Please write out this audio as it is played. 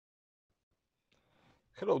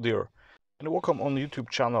Hello dear, and welcome on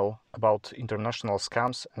YouTube channel about international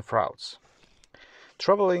scams and frauds.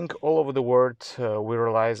 Traveling all over the world, we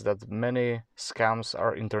realize that many scams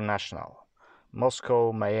are international.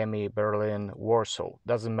 Moscow, Miami, Berlin, Warsaw,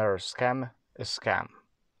 doesn't matter, scam is scam.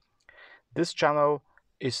 This channel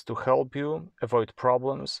is to help you avoid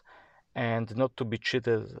problems and not to be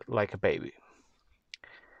cheated like a baby.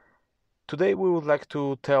 Today we would like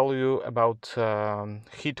to tell you about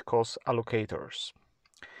heat cost allocators.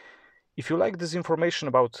 If you like this information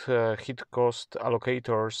about heat cost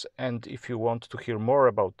allocators and if you want to hear more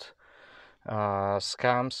about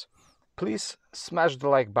scams, please smash the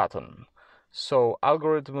like button so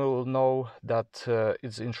algorithm will know that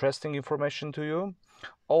it's interesting information to you.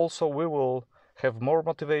 Also, we will have more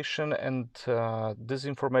motivation and this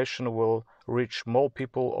information will reach more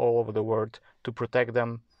people all over the world to protect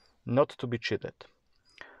them, not to be cheated.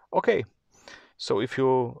 Okay, so if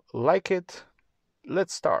you like it,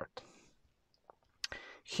 let's start.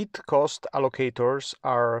 Heat cost allocators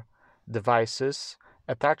are devices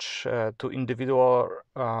attached to individual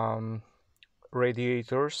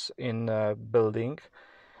radiators in a building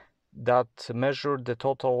that measure the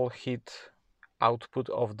total heat output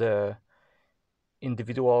of the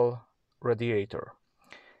individual radiator.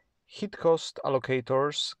 Heat cost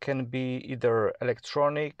allocators can be either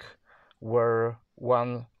electronic, where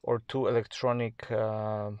one or two electronic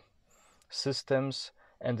systems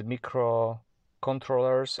and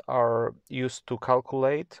microcontrollers are used to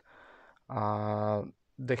calculate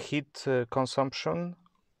the heat consumption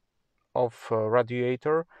of a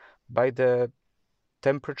radiator by the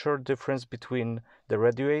temperature difference between the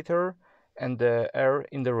radiator and the air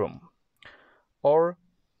in the room. Or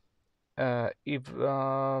if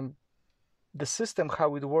the system,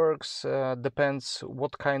 how it works, depends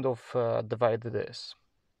what kind of device it is.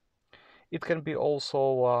 It can be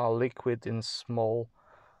also liquid in small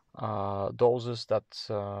doses that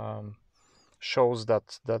shows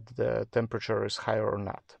that the temperature is higher or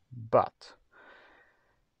not. But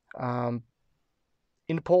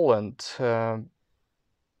in Poland, the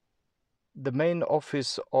main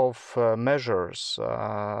office of measures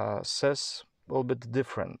says a little bit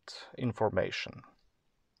different information.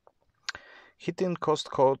 Heating cost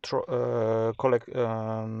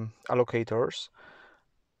allocators,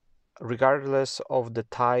 regardless of the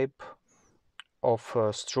type of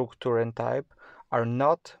structure and type, are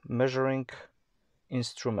not measuring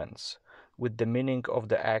instruments with the meaning of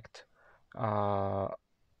the Act of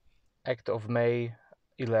May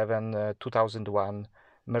 11, 2001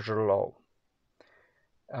 measure law.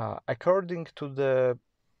 According to the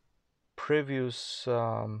previous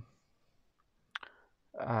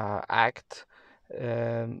act,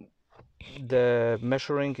 the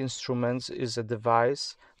measuring instruments is a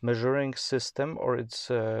device measuring system or its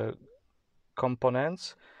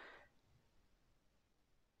components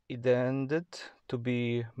intended to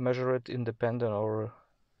be measured independent. Or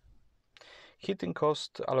heating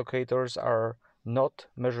cost allocators are not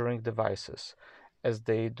measuring devices, as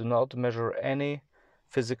they do not measure any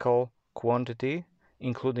physical quantity,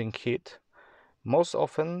 including heat. Most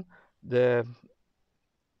often, the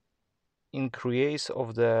increase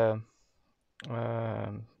of the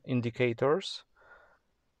indicators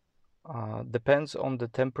depends on the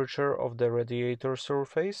temperature of the radiator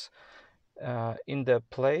surface in the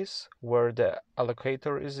place where the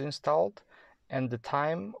allocator is installed and the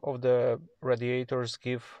time of the radiator's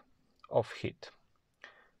give of heat.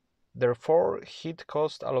 Therefore, heat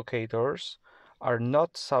cost allocators are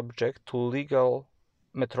not subject to legal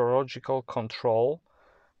metrological control,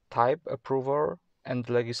 type approval, and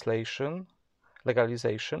legalization,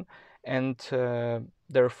 and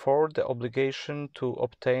therefore the obligation to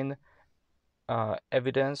obtain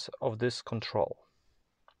evidence of this control.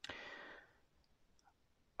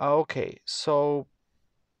 Okay, so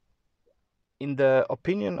in the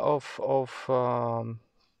opinion of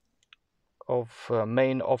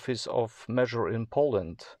main office of measure in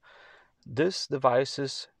Poland, these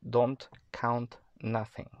devices don't count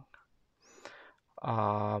nothing.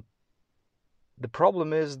 The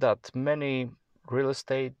problem is that many real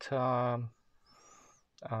estate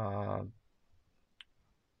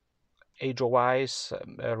HOIs,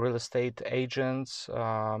 real estate agents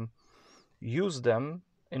use them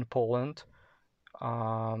in Poland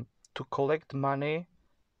to collect money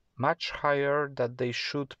much higher than they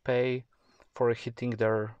should pay for heating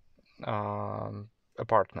their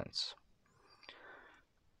apartments.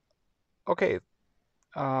 Okay,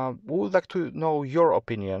 we would like to know your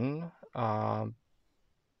opinion.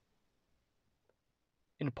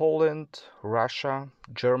 In Poland, Russia,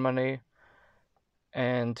 Germany,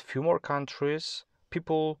 and few more countries,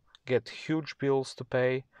 people get huge bills to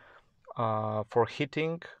pay for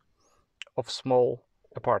heating of small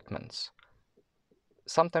apartments.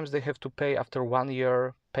 Sometimes they have to pay after 1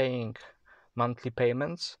 year paying monthly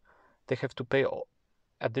payments. They have to pay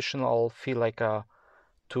additional fee like a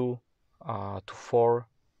 2 to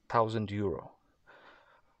 4,000 euro.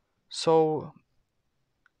 So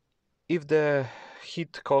if the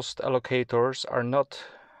heat cost allocators are not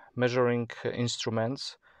measuring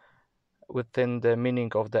instruments within the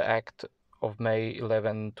meaning of the Act of May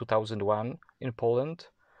 11, 2001 in Poland,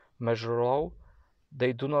 measure law,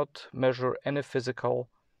 they do not measure any physical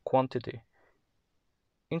quantity,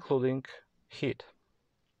 including heat.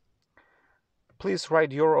 Please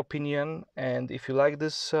write your opinion, and if you like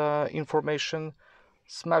this information,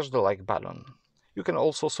 smash the like button. You can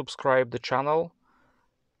also subscribe the channel.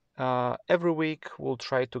 Every week we'll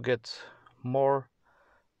try to get more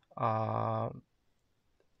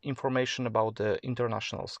information about the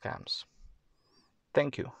international scams.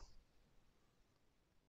 Thank you.